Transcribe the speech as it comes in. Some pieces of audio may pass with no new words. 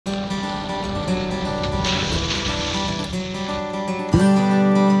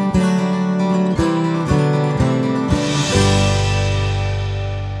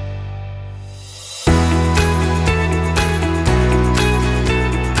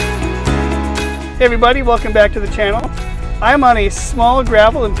Hey everybody, welcome back to the channel. I'm on a small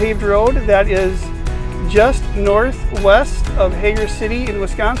gravel and paved road that is just northwest of Hager City in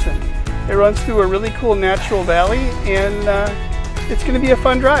Wisconsin. It runs through a really cool natural valley, and it's going to be a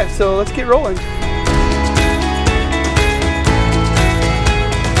fun drive, so let's get rolling.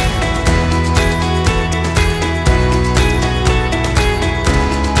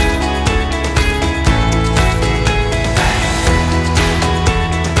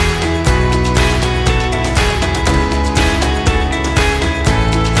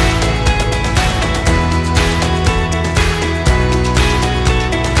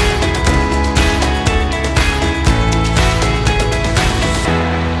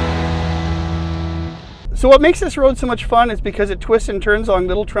 So what makes this road so much fun is because it twists and turns along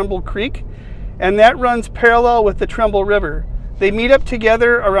Little Trumbull Creek, and that runs parallel with the Trumbull River. They meet up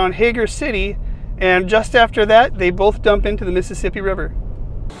together around Hager City, and just after that, they both dump into the Mississippi River.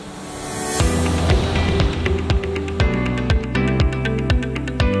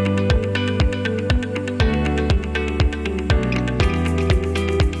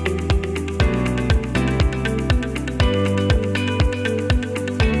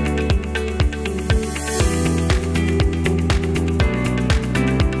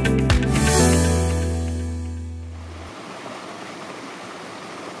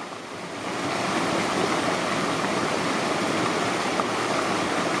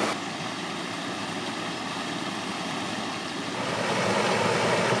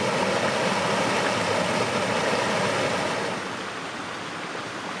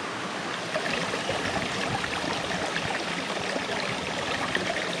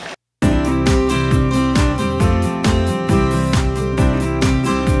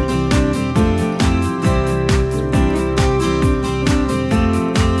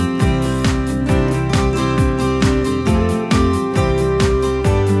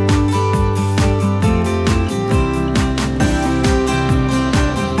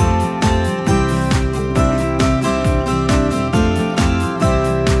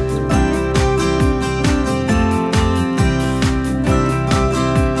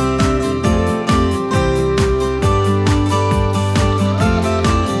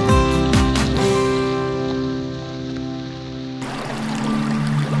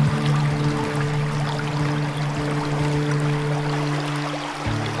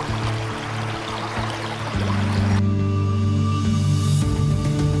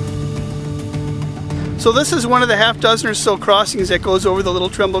 So this is one of the half dozen or so crossings that goes over the Little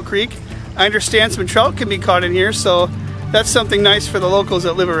Trumbull Creek. I understand some trout can be caught in here, so that's something nice for the locals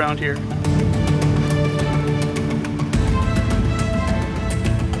that live around here.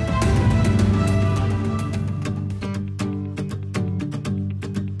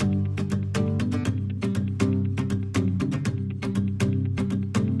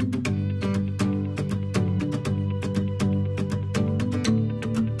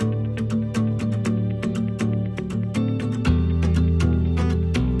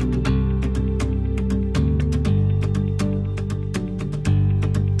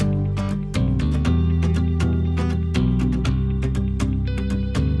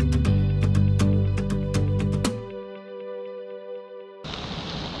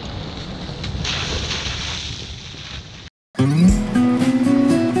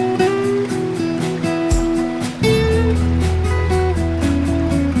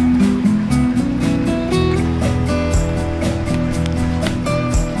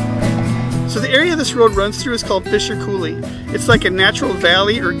 So the area this road runs through is called Fisher Coulee. It's like a natural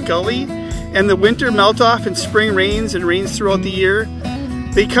valley or gully, and the winter melt off and spring rains and rains throughout the year.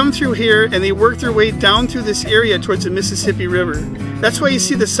 They come through here and they work their way down through this area towards the Mississippi River. That's why you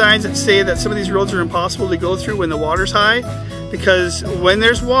see the signs that say that some of these roads are impossible to go through when the water's high, because when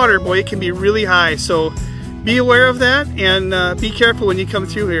there's water, boy, it can be really high. So be aware of that, and be careful when you come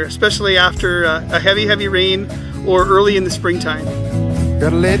through here, especially after a heavy rain or early in the springtime.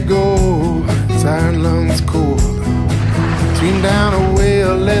 Gotta let go, it's iron lungs cold. Swing down a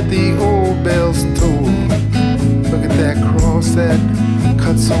well, let the old bells toll. Look at that cross that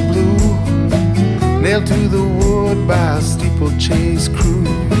cuts so blue, nailed to the wood by a steeplechase crew.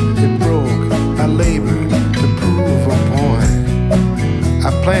 It broke, I labored to prove a point. I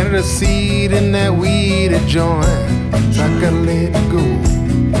planted a seed in that weeded joint. So I gotta let go,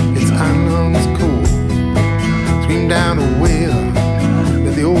 it's iron lungs cold. Swing down a well,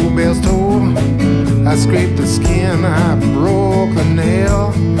 the old bells toll. I scraped the skin, I broke the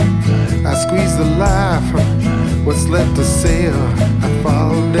nail. I squeezed the life from what's left to sail. I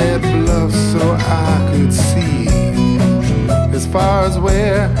followed that bluff so I could see as far as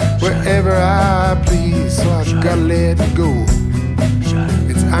wherever I please. So I gotta let go,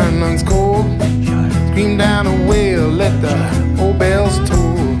 it's iron lungs cold. Stream down a well, let the old bells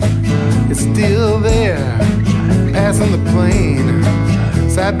toll. It's still there, passing the plane,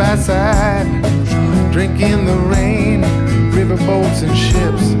 side by side, drinking the rain. Riverboats and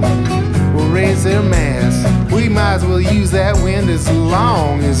ships will raise their masts. We might as well use that wind as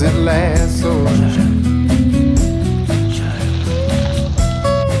long as it lasts.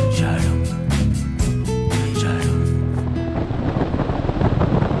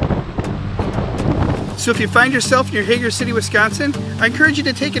 So if you find yourself near Hager City, Wisconsin, I encourage you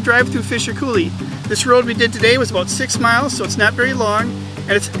to take a drive through Fisher Coulee. This road we did today was about 6 miles, so it's not very long,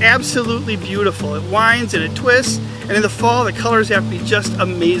 and it's absolutely beautiful. It winds and it twists, and in the fall the colors have to be just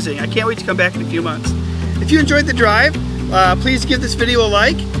amazing. I can't wait to come back in a few months. If you enjoyed the drive, please give this video a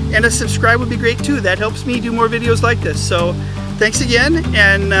like, and a subscribe would be great too. That helps me do more videos like this. So thanks again,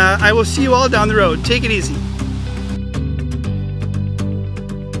 and I will see you all down the road. Take it easy.